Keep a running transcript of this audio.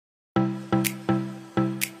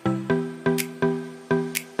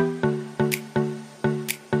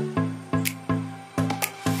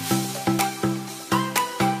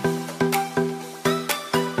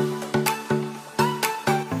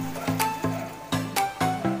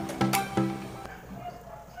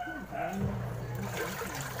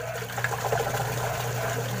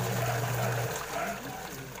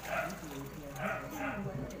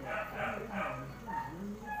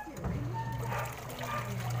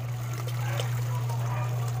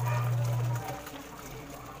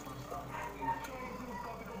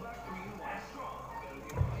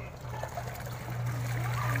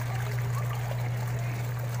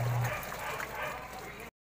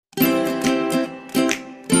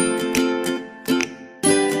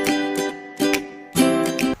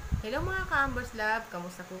ka-Ambers Love,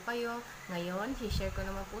 kamusta po kayo? Ngayon, share ko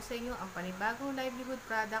naman po sa inyo ang panibagong livelihood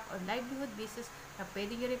product o livelihood business na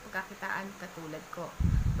pwede nyo rin pagkakitaan katulad ko.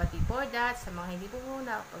 But before that, sa mga hindi po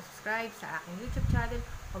na-subscribe sa aking YouTube channel,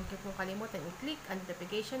 huwag nyo pong kalimutan i-click ang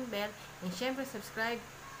notification bell and syempre subscribe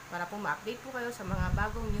para po ma-update po kayo sa mga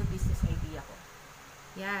bagong new business idea ko.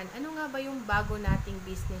 Yan, ano nga ba yung bago nating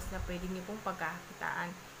business na pwede nyo pong pagkakitaan?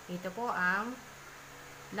 Ito po ang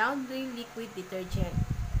laundry liquid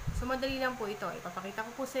detergent. So, madali lang po ito. Ipapakita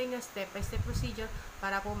ko po sa inyo step-by-step procedure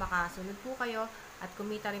para po makasunod po kayo at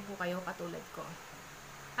kumita rin po kayo katulad ko.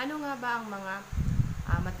 Ano nga ba ang mga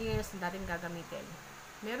materials na natin gagamitin?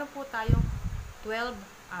 Meron po tayong 12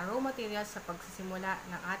 raw materials sa pagsisimula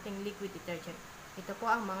ng ating liquid detergent. Ito po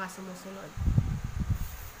ang mga sumusunod.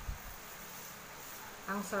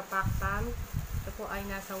 Ang surfactant, ito po ay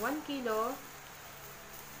nasa 1 kilo.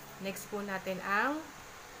 Next po natin ang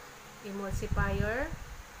emulsifier.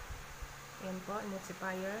 Ayan po,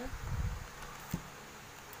 emulsifier.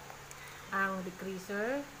 Ang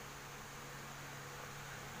degreaser.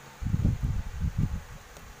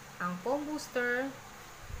 Ang foam booster.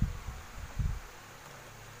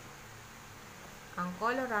 Ang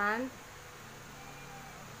colorant.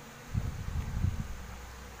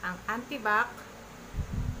 Ang antibac.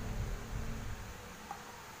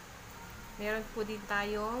 Meron po din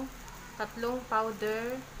tayong tatlong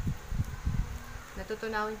powder.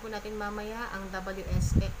 Natutunawin po natin mamaya ang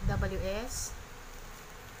WS,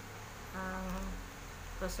 ang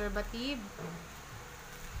preservative,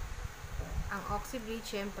 ang oxybleach,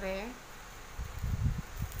 syempre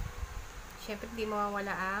hindi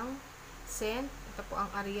mawawala ang scent. Ito po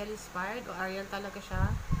ang Ariel inspired o Ariel talaga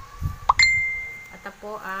siya. At ito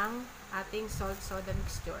po ang ating salt soda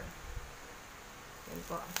mixture. Yan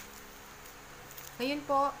po. Ngayon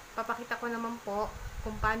po, papakita ko naman po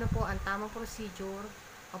kung paano po ang tamang procedure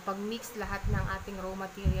o pag-mix lahat ng ating raw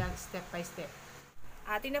material step by step.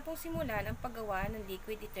 Atin na pong simulan ang paggawa ng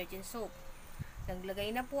liquid detergent soap. Naglagay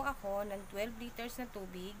na po ako ng 12 liters na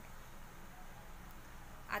tubig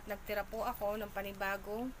at nagtira po ako ng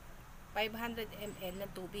panibagong 500 ml na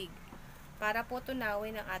tubig para po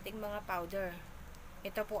tunawin ang ating mga powder.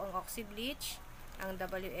 Ito po ang oxybleach, ang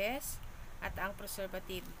WS at ang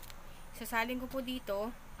preservative. Sasalin ko po dito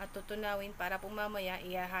at tutunawin para po mamaya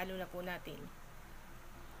ihahalo na po natin.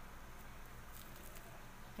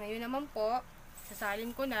 Ngayon naman po, sasalin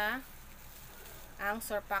ko na ang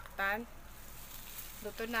surfactant.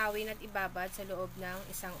 Tutunawin at ibabad sa loob ng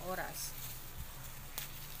 1 oras.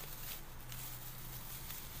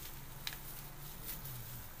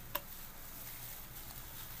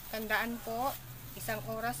 Tandaan po, 1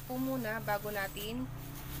 oras po muna bago natin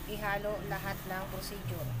ihalo lahat ng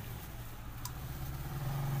procedure.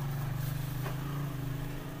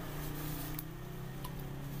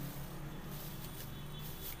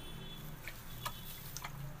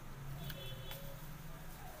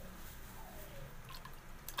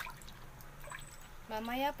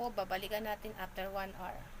 Mamaya po, babalikan natin after 1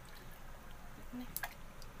 hour.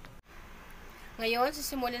 Ngayon,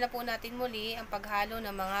 sisimulan na po natin muli ang paghalo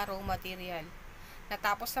ng mga raw material.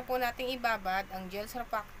 Natapos na po nating ibabad ang gel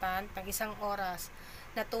surfactant ng 1 oras.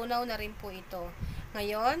 Natunaw na rin po ito.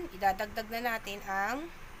 Ngayon, idadagdag na natin ang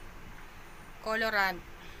colorant.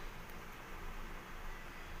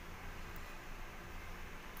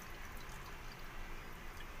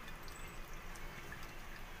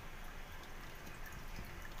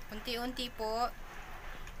 Unti-unti po.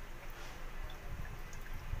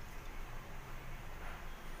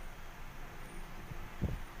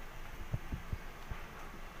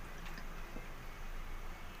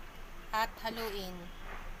 At haluin.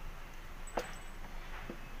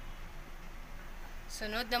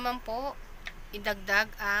 Sunod naman po,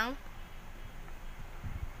 idagdag ang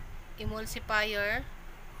emulsifier.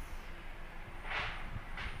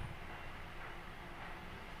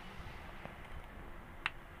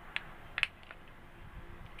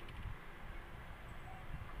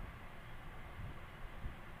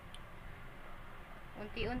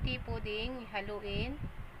 Unti-unti po ding haluin.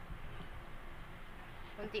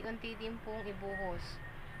 Unti-unti din pong ibuhos.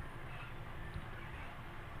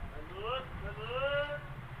 Balut!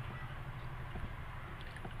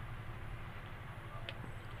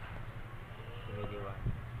 Sumidiwa.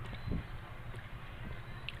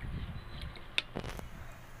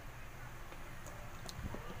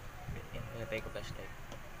 Pinatay ko flashlight.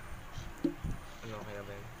 Ano, okay na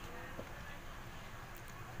ba yun?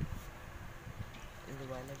 Ang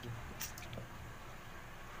liwanag eh.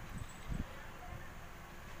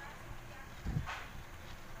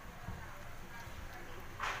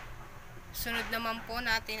 Sunod naman po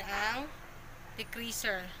natin ang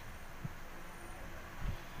degreaser.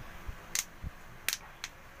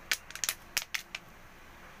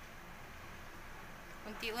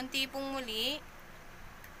 Unti-unti pong muli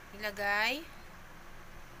ilagay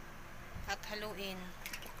at haluin.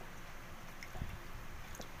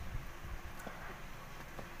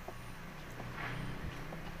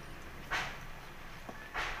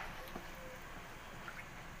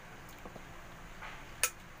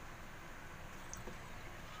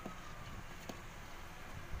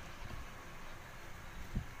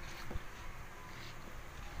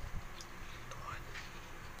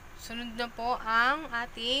 Sunod na po ang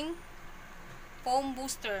ating foam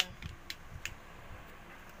booster.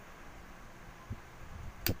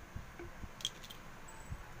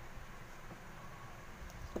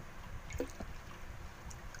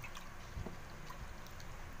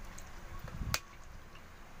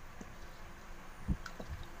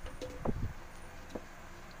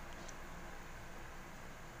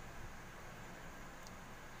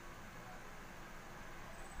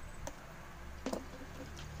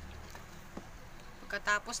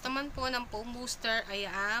 Pagkatapos naman po ng foam booster ay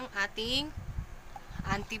ang ating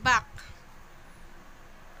antibac.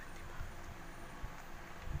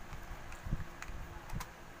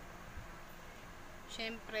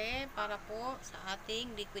 Siyempre, para po sa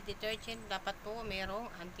ating liquid detergent, dapat po merong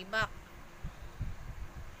antibac.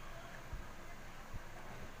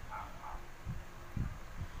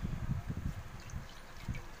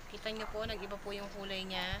 Kita nyo po, nag-iba po yung kulay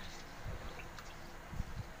niya.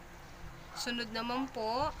 Sunod naman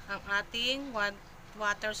po ang ating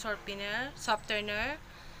water softener.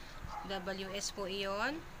 WS po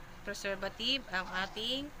iyon. Preservative ang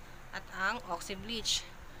ating at ang oxy bleach.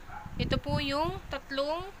 Ito po yung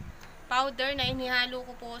tatlong powder na inihalo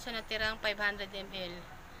ko po sa natirang 500 ml.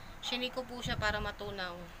 Shini ko po siya para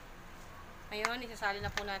matunaw. Ngayon, isasali na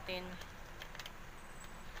po natin.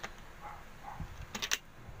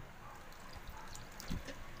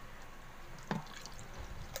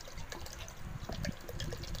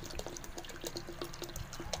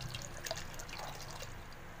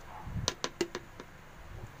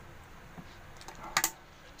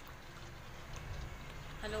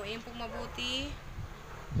 Haluin po mabuti.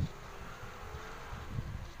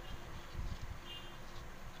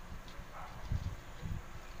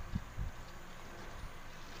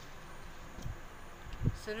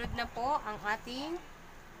 Sunod na po ang ating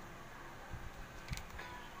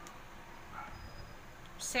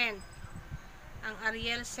scent. Ang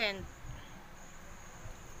Ariel scent.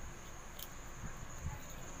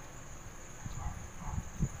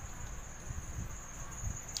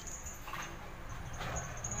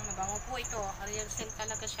 Mabango po ito. Ariel scent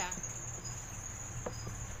talaga siya.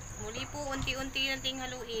 Muli po, unti-unti nating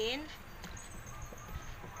haluin.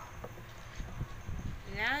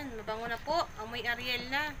 Yan, mabango na po. Amoy Ariel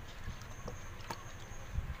na.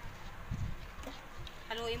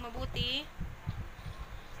 Haluin mabuti.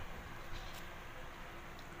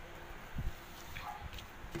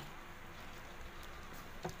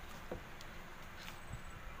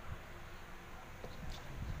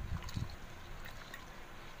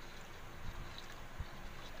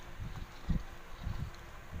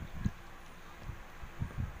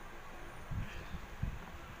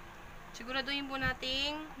 Siguraduhin po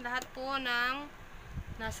nating lahat po ng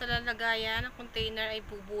nasa lalagayan ng container ay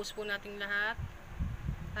bubuhos po nating lahat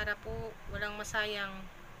para po walang masayang.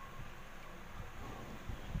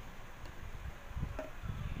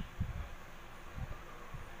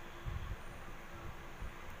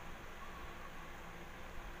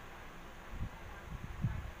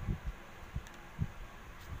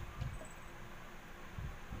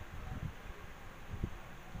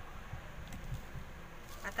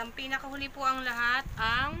 At ang pinakahuli po ang lahat,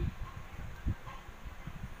 ang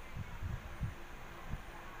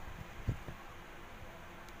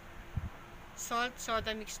salt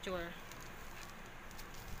soda mixture.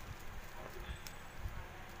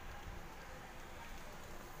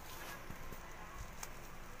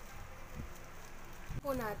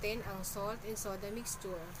 Po natin ang salt and soda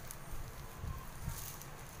mixture.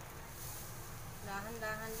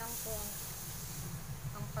 Dahan-dahan lang po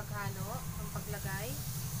ang paghalo, ang paglagay.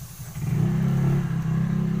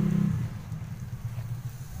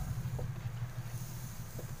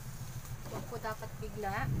 Huwag po dapat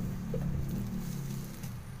bigla.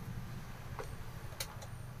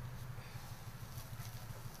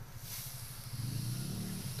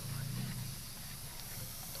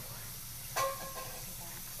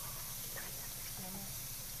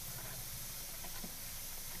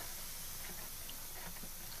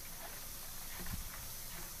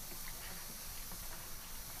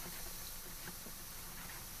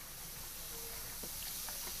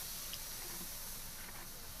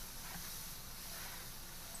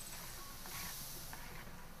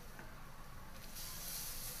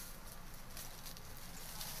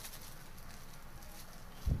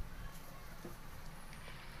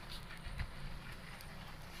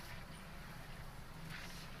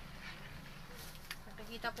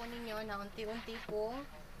 makikita po ninyo na unti-unti pong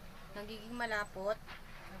nagiging malapot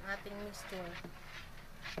ang ating mixture.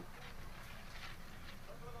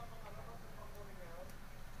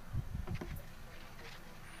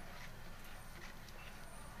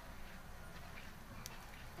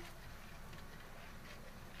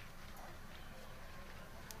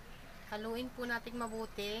 Haluin po natin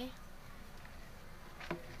mabuti.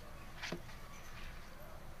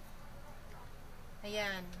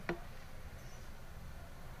 Ayan.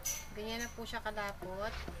 Ganyan na po siya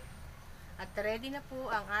kalapot. At ready na po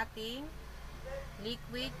ang ating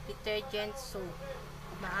liquid detergent soap.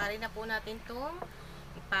 Maaari na po natin itong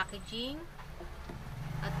i-packaging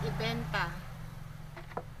at ibenta.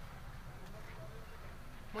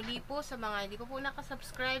 Muli po sa mga hindi po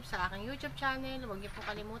nakasubscribe sa aking YouTube channel, huwag niyo po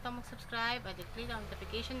kalimutang mag-subscribe at i-click ang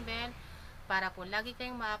notification bell para po lagi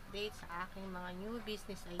kayong ma-update sa aking mga new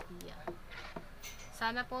business idea.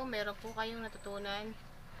 Sana po meron po kayong natutunan.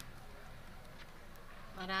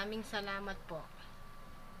 Maraming salamat po.